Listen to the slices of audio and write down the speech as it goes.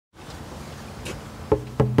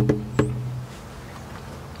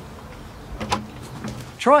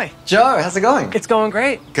Troy. Joe, how's it going? It's going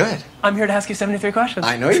great. Good. I'm here to ask you 73 questions.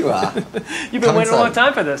 I know you are. You've been waiting a long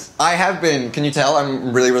time for this. I have been. Can you tell?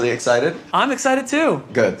 I'm really, really excited. I'm excited too.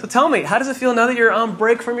 Good. So tell me, how does it feel now that you're on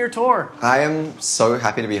break from your tour? I am so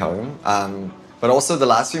happy to be home. But also the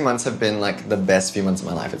last few months have been like the best few months of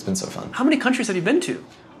my life. It's been so fun. How many countries have you been to?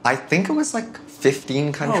 I think it was like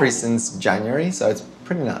 15 countries since January, so it's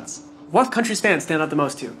pretty nuts. What country's fans stand out the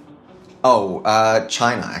most to you? Oh,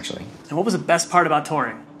 China, actually. And what was the best part about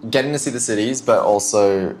touring? Getting to see the cities, but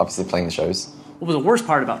also obviously playing the shows. What was the worst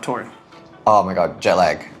part about touring? Oh my god, jet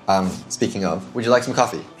lag. Speaking of, would you like some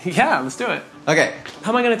coffee? Yeah, let's do it. Okay.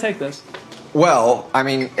 How am I going to take this? Well, I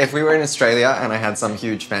mean, if we were in Australia and I had some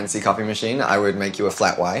huge fancy coffee machine, I would make you a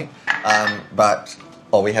flat white. But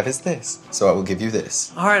all we have is this, so I will give you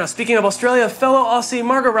this. All right, now speaking of Australia, fellow Aussie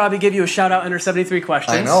Margot Robbie gave you a shout out in her 73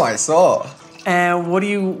 questions. I know, I saw. And what do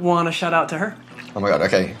you want to shout out to her? Oh my god,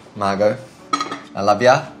 okay. Margot, I love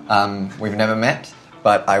ya. We've never met,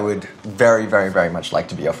 but I would very, very, very much like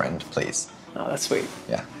to be your friend, please. Oh, that's sweet.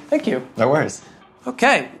 Yeah. Thank you. No worries.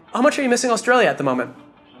 Okay, how much are you missing Australia at the moment?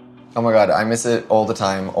 Oh my god, I miss it all the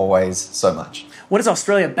time, always, so much. What is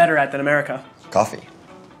Australia better at than America? Coffee.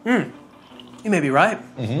 You may be right.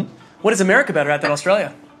 What is America better at than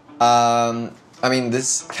Australia? I mean,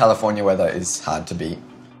 this California weather is hard to beat.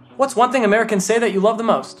 What's one thing Americans say that you love the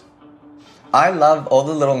most? I love all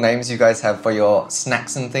the little names you guys have for your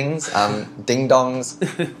snacks and things. Ding-dongs,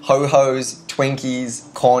 ho-hos,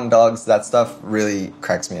 Twinkies, corn dogs, that stuff really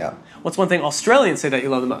cracks me up. What's one thing Australians say that you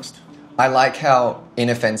love the most? I like how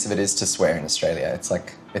inoffensive it is to swear in Australia. It's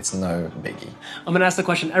like, it's no biggie. I'm going to ask the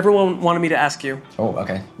question everyone wanted me to ask you. Oh,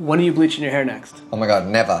 okay. When are you bleaching your hair next? Oh my god,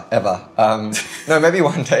 never, ever. No, maybe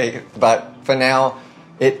one day, but for now,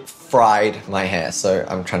 it fried my hair, so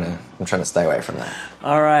I'm trying to stay away from that.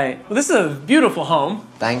 All right. Well, this is a beautiful home.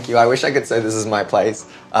 Thank you. I wish I could say this is my place.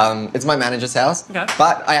 It's my manager's house. Okay.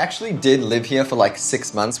 But I actually did live here for like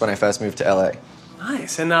 6 months when I first moved to LA.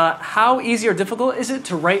 Nice. And how easy or difficult is it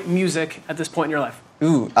to write music at this point in your life?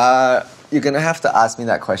 Ooh, you're gonna have to ask me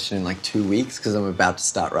that question in like 2 weeks because I'm about to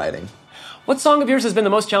start writing. What song of yours has been the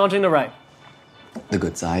most challenging to write? The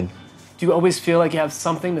Good Side. Do you always feel like you have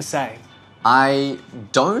something to say? I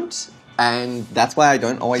don't, and that's why I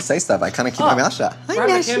don't always say stuff. I kind of keep my mouth shut. Hi, Right,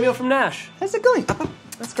 a Nash. cameo from Nash. How's it going?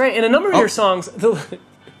 That's great. In a number of your songs, the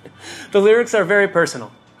lyrics are very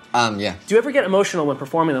personal. Yeah. Do you ever get emotional when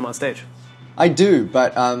performing them on stage? I do,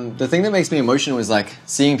 but the thing that makes me emotional is like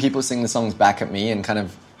seeing people sing the songs back at me and kind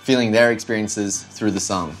of feeling their experiences through the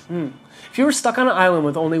song. If you were stuck on an island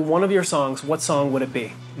with only one of your songs, what song would it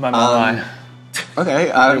be? My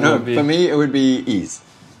Okay, no, for me it would be Ease.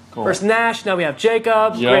 Cool. First Nash, now we have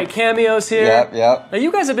Jacob, Yep. great cameos here. Yep. Now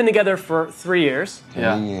you guys have been together for 3 years.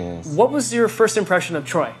 Yeah. Yes. What was your first impression of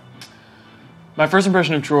Troye? My first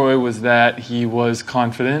impression of Troye was that he was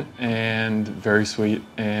confident and very sweet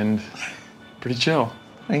and pretty chill.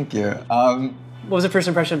 Thank you. What was the first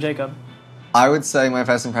impression of Jacob? I would say my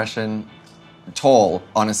first impression, tall,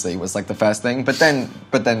 honestly, was like the first thing, but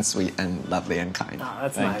then sweet and lovely and kind. Oh,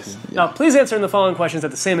 that's Thank nice. you. Now, please answer in the following questions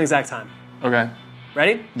at the same exact time. Okay.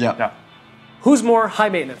 Ready? Yeah. Yeah. Who's more high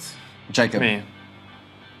maintenance? Jacob. Me.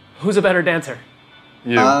 Who's a better dancer?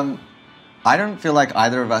 You. I don't feel like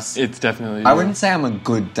either of us. It's definitely I you. wouldn't say I'm a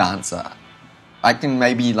good dancer. I can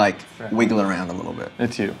maybe like wiggle around a little bit.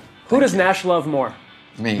 It's you. Who does Nash love more?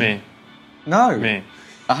 Me. Me. No. Me.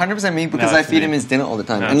 100% me because No, I it's feed me. him his dinner all the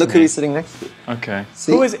time. No, and it's look who me. he's sitting next to. Okay.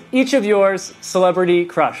 See? Who is each of yours celebrity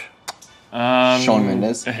crush? Shawn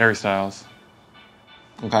Mendes. Harry Styles.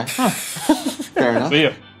 Okay. Fair enough. See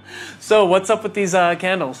ya. So, what's up with these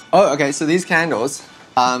candles? Oh, okay. So these candles,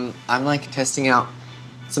 I'm like testing out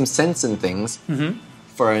some scents and things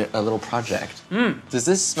for a little project. Does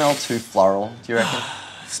this smell too floral, do you reckon?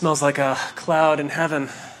 Smells like a cloud in heaven.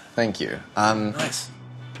 Thank you. Nice.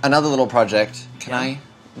 Another little project. Can Yeah. I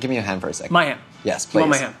give me your hand for a second? My hand. Yes, You please.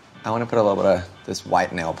 want my hand? I want to put a little bit of this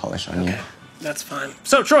white nail polish on you. That's fine.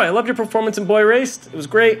 So, Troy, I loved your performance in Boy Raced. It was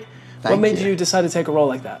great. What Thank made you. you decide to take a role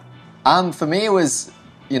like that? For me, it was,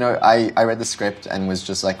 I read the script and was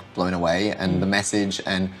just like blown away, and the message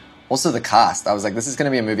and also the cast. I was like, this is going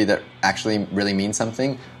to be a movie that actually really means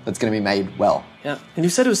something, that's going to be made well. Yeah. And you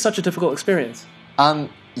said it was such a difficult experience.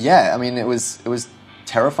 Yeah, I mean, it was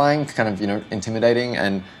terrifying, kind of, intimidating,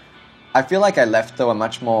 and I feel like I left, though, a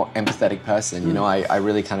much more empathetic person. I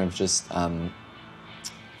really kind of just,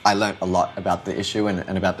 I learned a lot about the issue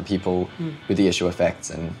and about the people who the issue affects,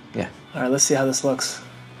 and yeah. All right, let's see how this looks.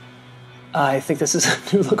 I think this is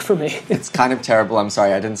a new look for me. It's kind of terrible, I'm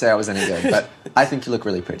sorry, I didn't say I was any good, but I think you look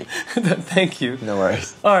really pretty. Thank you. No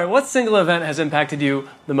worries. All right, what single event has impacted you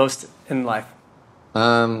the most in life?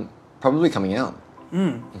 Probably coming out.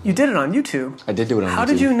 You did it on YouTube. I did do it on YouTube. How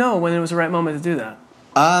did you know when it was the right moment to do that?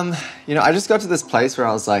 I just got to this place where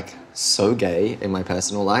I was like so gay in my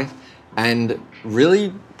personal life and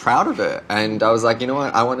really proud of it. And I was like, you know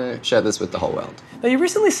what? I want to share this with the whole world. Now, you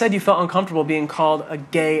recently said you felt uncomfortable being called a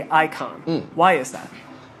gay icon. Why is that?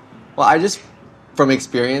 Well, I just, from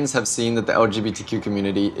experience, have seen that the LGBTQ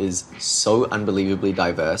community is so unbelievably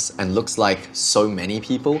diverse and looks like so many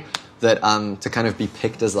people that to kind of be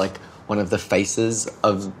picked as like one of the faces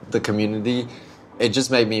of the community, it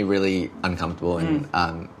just made me really uncomfortable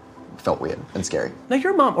and felt weird and scary. Now,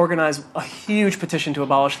 your mom organized a huge petition to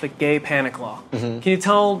abolish the gay panic law. Can you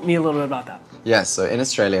tell me a little bit about that? Yes, so in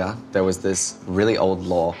Australia, there was this really old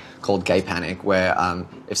law called gay panic where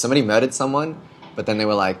if somebody murdered someone, but then they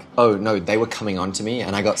were like, oh no, they were coming on to me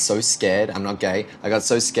and I got so scared, I'm not gay, I got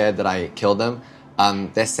so scared that I killed them,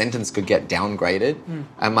 their sentence could get downgraded.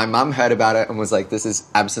 And my mum heard about it and was like, this is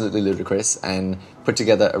absolutely ludicrous, and put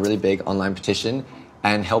together a really big online petition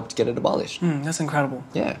and helped get it abolished. That's incredible.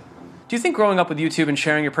 Yeah. Do you think growing up with YouTube and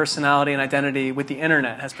sharing your personality and identity with the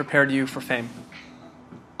internet has prepared you for fame?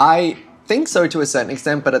 I think so to a certain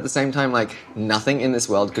extent, but at the same time, like, nothing in this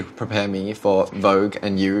world could prepare me for Vogue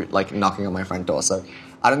and you, like, knocking on my front door. So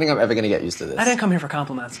I don't think I'm ever going to get used to this. I didn't come here for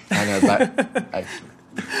compliments. I know, but...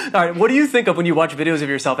 All right, what do you think of when you watch videos of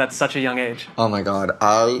yourself at such a young age? Oh my God,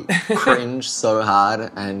 I cringe so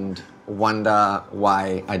hard and wonder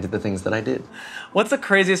why I did the things that I did. What's the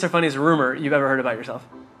craziest or funniest rumor you've ever heard about yourself?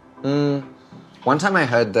 One time I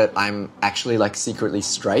heard that I'm actually, like, secretly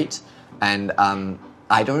straight, and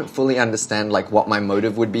I don't fully understand, like, what my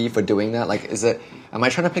motive would be for doing that. Like, am I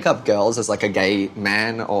trying to pick up girls as, like, a gay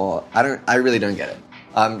man, or I really don't get it.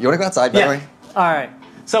 You want to go outside, by the way? All right.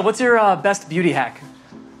 So what's your best beauty hack?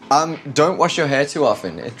 Don't wash your hair too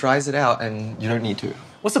often. It dries it out and you don't need to.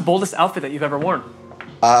 What's the boldest outfit that you've ever worn?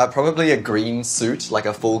 Probably a green suit, like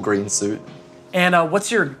a full green suit. And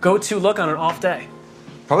what's your go-to look on an off day?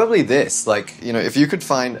 Probably this. Like, if you could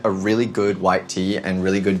find a really good white tee and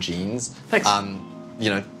really good jeans, thanks.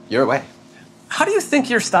 You're away. How do you think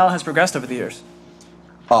your style has progressed over the years?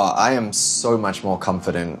 Oh, I am so much more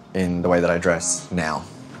confident in the way that I dress now.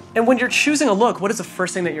 And when you're choosing a look, what is the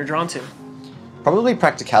first thing that you're drawn to? Probably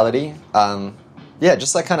practicality.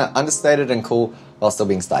 Just like kind of understated and cool while still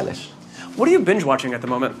being stylish. What are you binge watching at the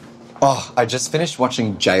moment? Oh, I just finished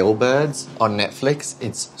watching Jailbirds on Netflix.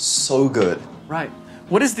 It's so good. Right.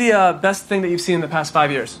 What is the best thing that you've seen in the past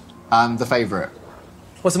 5 years? The favorite.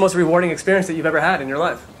 What's the most rewarding experience that you've ever had in your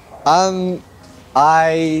life?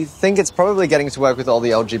 I think it's probably getting to work with all the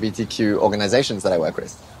LGBTQ organizations that I work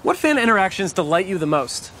with. What fan interactions delight you the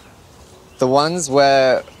most? The ones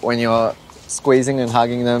where when you're squeezing and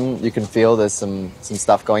hugging them, you can feel there's some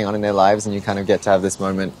stuff going on in their lives, and you kind of get to have this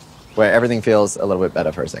moment where everything feels a little bit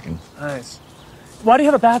better for a second. Nice. Why do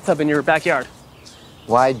you have a bathtub in your backyard?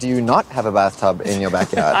 Why do you not have a bathtub in your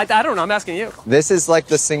backyard? I don't know, I'm asking you. This is like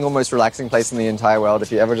the single most relaxing place in the entire world.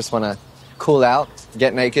 If you ever just want to cool out,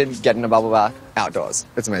 get naked, get in a bubble bath, outdoors.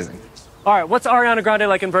 It's amazing. All right, what's Ariana Grande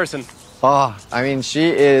like in person? Oh, I mean, she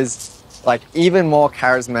is like even more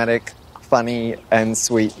charismatic, funny, and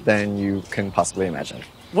sweet than you can possibly imagine.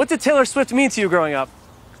 What did Taylor Swift mean to you growing up?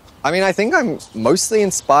 I mean, I think I'm mostly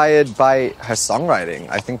inspired by her songwriting.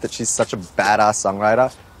 I think that she's such a badass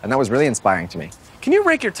songwriter, and that was really inspiring to me. Can you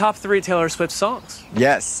rank your top 3 Taylor Swift songs?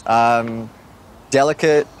 Yes.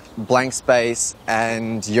 Delicate, Blank Space,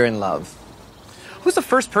 and You're in Love. Who's the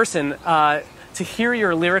first person to hear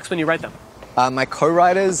your lyrics when you write them? My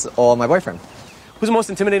co-writers or my boyfriend. Who's the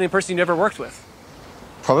most intimidating person you've ever worked with?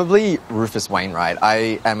 Probably Rufus Wainwright.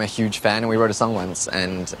 I am a huge fan, and we wrote a song once,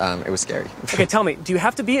 and it was scary. Okay, tell me, do you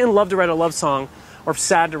have to be in love to write a love song, or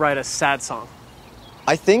sad to write a sad song?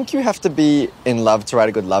 I think you have to be in love to write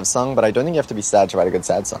a good love song, but I don't think you have to be sad to write a good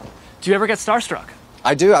sad song. Do you ever get starstruck?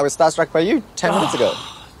 I do. I was starstruck by you 10 minutes ago.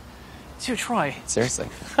 Dude, Troye. Seriously.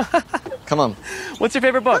 Come on. What's your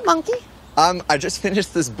favorite book? Monkey. I just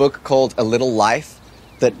finished this book called A Little Life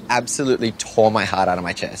that absolutely tore my heart out of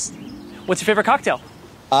my chest. What's your favorite cocktail?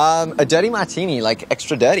 A dirty martini, like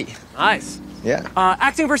extra dirty. Nice. Yeah.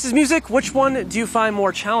 Acting versus music, which one do you find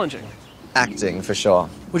more challenging? Acting, for sure.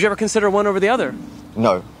 Would you ever consider one over the other?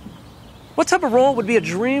 No. What type of role would be a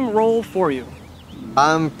dream role for you?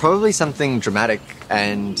 Probably something dramatic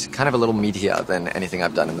and kind of a little meatier than anything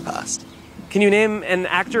I've done in the past. Can you name an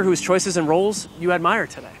actor whose choices and roles you admire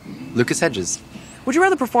today? Lucas Hedges. Would you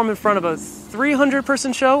rather perform in front of a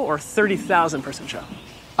 300-person show or 30,000-person show?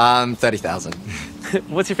 30,000.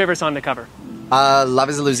 What's your favorite song to cover? Love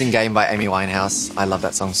is a Losing Game by Amy Winehouse. I love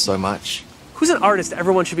that song so much. Who's an artist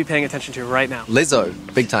everyone should be paying attention to right now? Lizzo,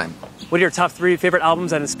 big time. What are your top 3 favorite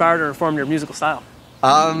albums that inspired or informed your musical style?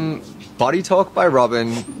 Body Talk by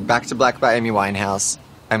Robin, Back to Black by Amy Winehouse,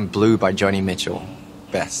 and Blue by Joni Mitchell.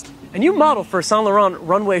 Best. And you model for a Saint Laurent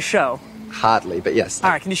runway show. Hardly, but yes. All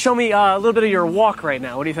right, can you show me a little bit of your walk right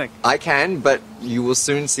now? What do you think? I can, but you will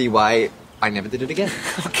soon see why I never did it again.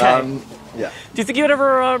 Okay. Yeah. Do you think you would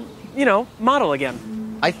ever, model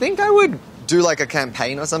again? I think I would do like a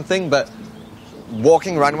campaign or something, but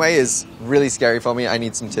walking runway is really scary for me. I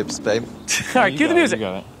need some tips, babe. All right, cue the music. You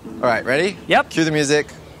got it. All right, ready? Yep. Cue the music.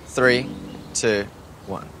 3, 2,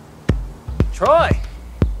 1. Troy,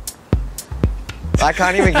 I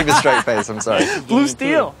can't even keep a straight face, I'm sorry. Blue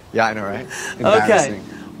Steel. Yeah, I know, right? Okay. Embarrassing.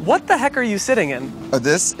 What the heck are you sitting in? Oh,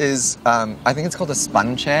 this is, I think it's called a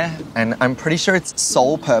spun chair, and I'm pretty sure its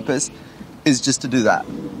sole purpose is just to do that,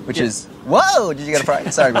 which is, whoa, did you get a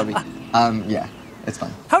fright? Sorry, Bobby. Yeah, it's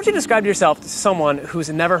fun. How would you describe yourself to someone who's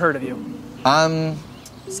never heard of you?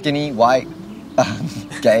 Skinny, white,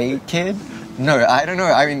 gay kid? No, I don't know.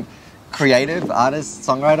 I mean, creative, artist,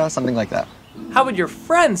 songwriter, something like that. How would your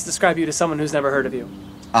friends describe you to someone who's never heard of you?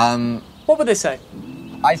 What would they say?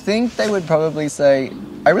 I think they would probably say,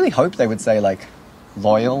 I really hope they would say, like,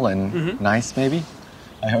 loyal and nice, maybe.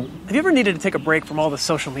 I hope. Have you ever needed to take a break from all the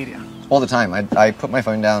social media? All the time. I put my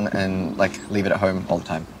phone down and, like, leave it at home all the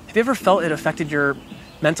time. Have you ever felt it affected your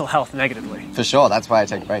mental health negatively? For sure. That's why I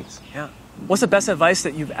take breaks. Yeah. What's the best advice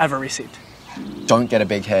that you've ever received? Don't get a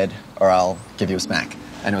big head or I'll give you a smack.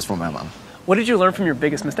 And it was from my mum. What did you learn from your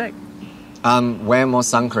biggest mistake? Wear more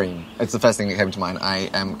sun cream. It's the first thing that came to mind. I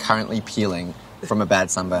am currently peeling from a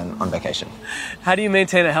bad sunburn on vacation. How do you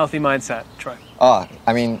maintain a healthy mindset, Troy? Oh,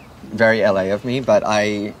 I mean, very LA of me, but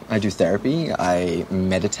I do therapy, I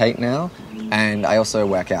meditate now, and I also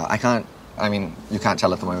work out. You can't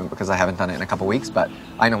tell at the moment because I haven't done it in a couple weeks, but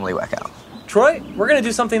I normally work out. Troy, we're going to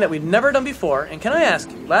do something that we've never done before, and can I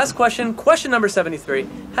ask you, last question number 73,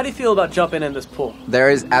 how do you feel about jumping in this pool? There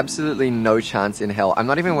is absolutely no chance in hell. I'm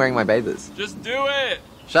not even wearing my bathers. Just do it.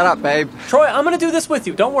 Shut up, babe. Troy, I'm going to do this with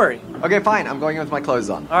you, don't worry. Okay, fine, I'm going in with my clothes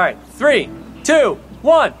on. All right, 3, 2,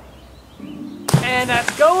 1. And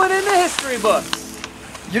that's going in the history books.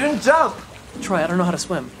 You didn't jump! Troy, I don't know how to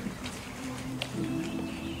swim.